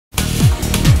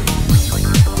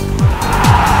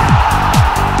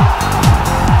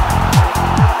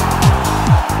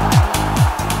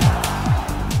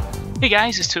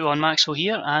guys, it's 21 Maxwell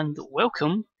here, and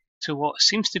welcome to what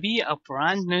seems to be a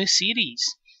brand new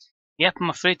series. Yep, I'm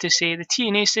afraid to say the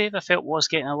TNA save I felt was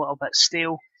getting a little bit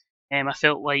stale. I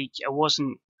felt like I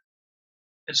wasn't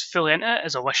as fully into it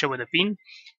as I wish I would have been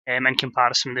in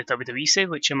comparison to the WWE save,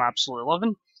 which I'm absolutely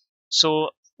loving.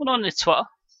 So, went on to Twitter,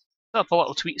 put up a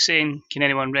little tweet saying, can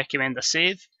anyone recommend a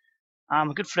save?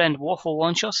 My good friend Waffle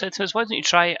Launcher said to us, why don't you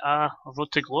try a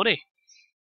Road to Glory?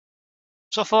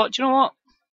 So I thought, do you know what?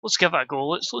 Let's give it a go.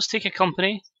 Let's take a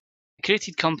company, a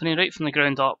created company right from the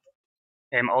ground up,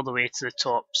 all the way to the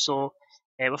top. So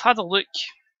we've had a look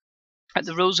at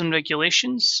the rules and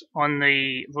regulations on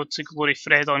the Road to Glory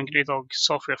thread on Greydog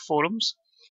Software forums.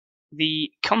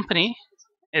 The company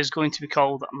is going to be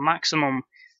called Maximum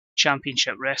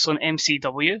Championship Wrestling,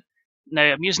 MCW. Now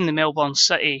I'm using the Melbourne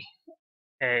City,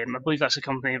 I believe that's the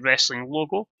company wrestling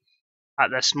logo at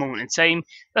this moment in time.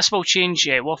 This will change.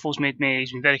 Waffles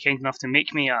he's been very kind enough to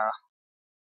make me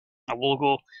a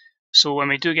logo. So when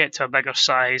we do get to a bigger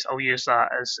size, I'll use that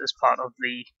as part of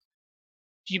the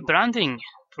branding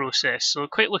process. So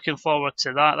quite looking forward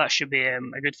to that. That should be a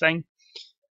good thing.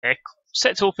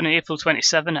 Set to open in April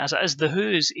 27, as it is the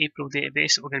Who's April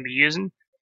database that we're going to be using.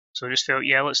 So I just felt,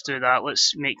 yeah, let's do that.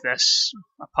 Let's make this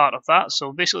a part of that.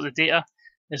 So basically the data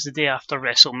is the day after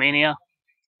WrestleMania.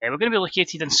 We're going to be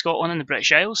located in Scotland and the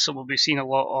British Isles, so we'll be seeing a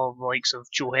lot of likes of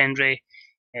Joe Hendry,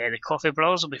 the Coffee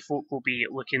Brothers will be folk we'll be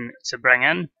looking to bring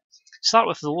in. Start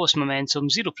with the lowest momentum,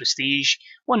 0 prestige,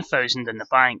 1,000 in the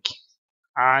bank.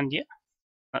 And yeah,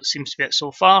 that seems to be it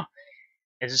so far.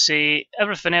 As I say,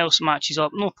 everything else matches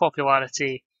up, no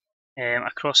popularity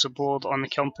across the board on the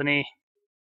company.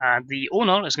 The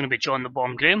owner is going to be John the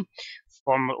Bomb Graham,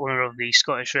 former owner of the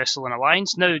Scottish Wrestling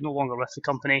Alliance, now no longer with the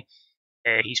company.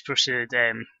 He's pursued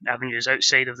avenues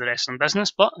outside of the wrestling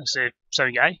business, but as a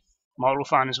sound guy, Marvel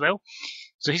fan as well.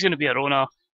 So he's going to be our owner,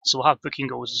 so we'll have booking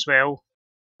goals as well.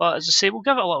 But as I say, we'll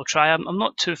give it a little try. I'm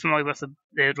not too familiar with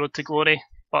the Road to Glory,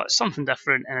 but it's something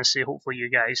different, and I say hopefully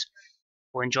you guys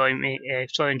will enjoy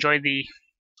the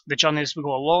journey as we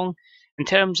go along. In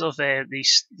terms of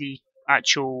the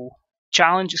actual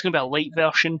challenge, it's going to be a light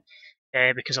version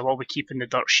because I will be keeping the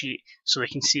dirt sheet so we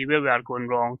can see where we are going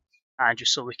wrong, and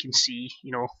just so we can see,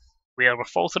 where we're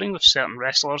faltering with certain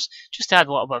wrestlers, just to add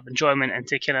a little bit of enjoyment and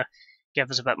to kind of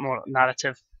give us a bit more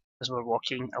narrative as we're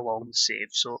walking along the save.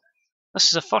 So this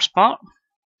is the first part.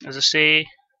 As I say,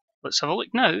 let's have a look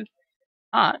now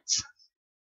at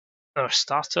our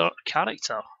starter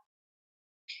character.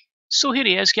 So here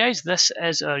he is, guys. This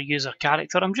is our user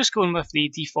character. I'm just going with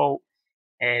the default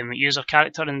user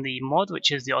character in the mod,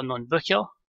 which is the Unknown Booker.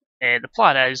 The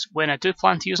plan is, when I do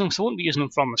plan to use them, because I won't be using them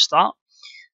from the start,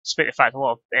 despite the fact a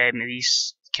lot of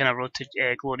these kind of Road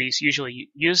to Glories usually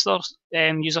use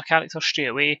their user character straight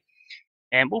away.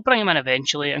 We'll bring them in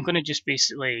eventually. I'm going to just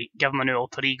basically give them a new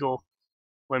alter ego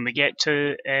when we get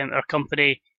to our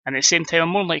company, and at the same time I'm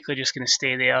more likely just going to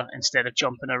stay there instead of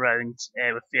jumping around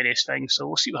with various things, so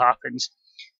we'll see what happens.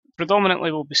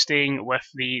 Predominantly we'll be staying with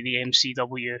the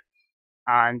MCW,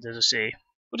 and as I say,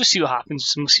 we'll just see what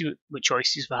happens, and we'll see what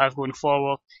choices we have going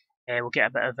forward. We'll get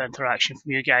a bit of interaction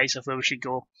from you guys of where we should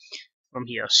go from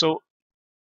here. So,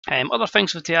 other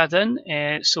things to add in.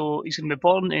 So he's going to be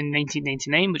born in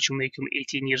 1999, which will make him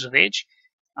 18 years of age.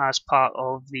 As part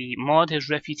of the mod, his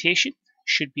reputation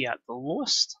should be at the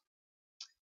lowest.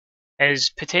 His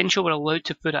potential, we're allowed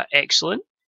to put at excellent.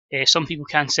 Some people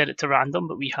can set it to random,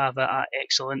 but we have it at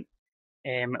excellent.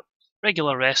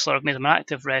 Regular wrestler, I've made him an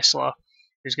active wrestler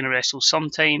who's going to wrestle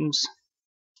sometimes.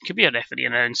 Could be a referee,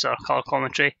 announcer, colour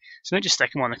commentary. So maybe just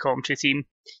stick him on the commentary team,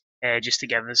 just to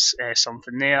give us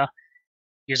something there.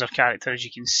 User character, as you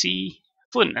can see,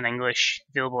 fluent in English,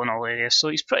 available in all areas, so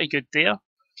he's pretty good there.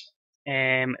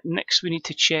 Next we need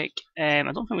to check, I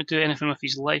don't think we do anything with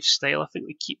his lifestyle, I think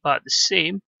we keep that the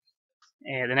same.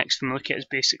 The next thing we look at is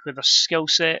basically the skill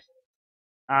set.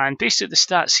 And basically the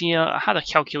stats here, I had a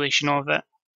calculation of it.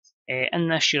 In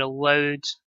this you're allowed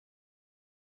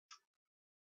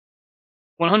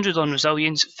 100 on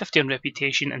resilience, 50 on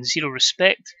reputation, and 0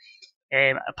 respect.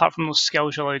 Apart from those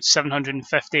skills, you're allowed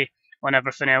 750 on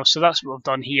everything else. So that's what we've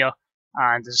done here.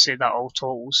 And as I say, that all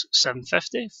totals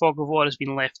 750. Fog of War has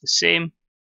been left the same.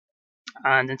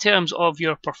 And in terms of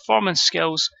your performance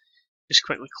skills, just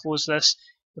quickly close this.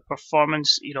 The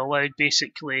performance, you're allowed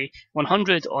basically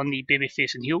 100 on the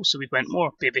babyface and heel. So we went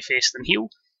more babyface than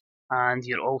heel. And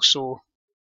you're also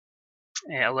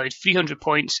allowed 300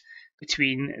 points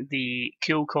between the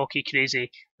cool, cocky,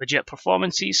 crazy, legit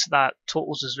performances. That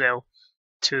totals as well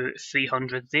to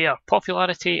 300 there.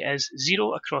 Popularity is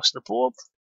 0 across the board.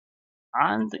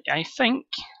 And I think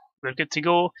we're good to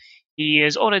go. He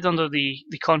is already under the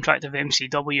contract of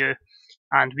MCW,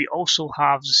 and we also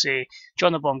have, say,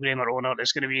 John the Bomb Graham, our owner,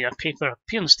 is going to be a paper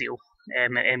appearance deal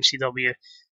at MCW,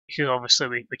 because obviously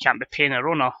we can't be paying our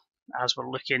owner as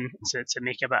we're looking to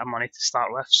make a bit of money to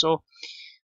start with. So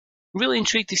really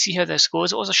intrigued to see how this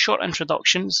goes. It was a short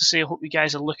introduction, so say I hope you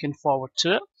guys are looking forward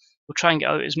to it. We'll try and get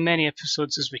out as many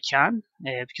episodes as we can,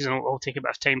 because I know it'll take a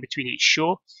bit of time between each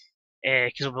show,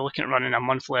 because we'll be looking at running a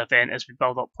monthly event as we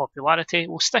build up popularity.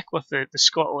 We'll stick with the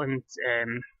Scotland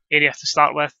area to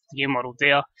start with, the game world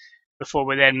there, before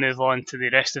we then move on to the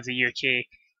rest of the UK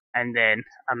and then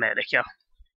America.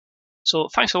 So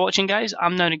thanks for watching, guys.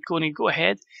 I'm now going to go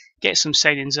ahead, get some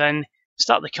signings in,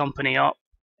 start the company up,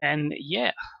 and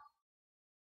yeah,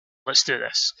 let's do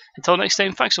this. Until next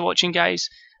time, thanks for watching, guys.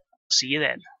 See you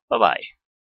then. Bye bye.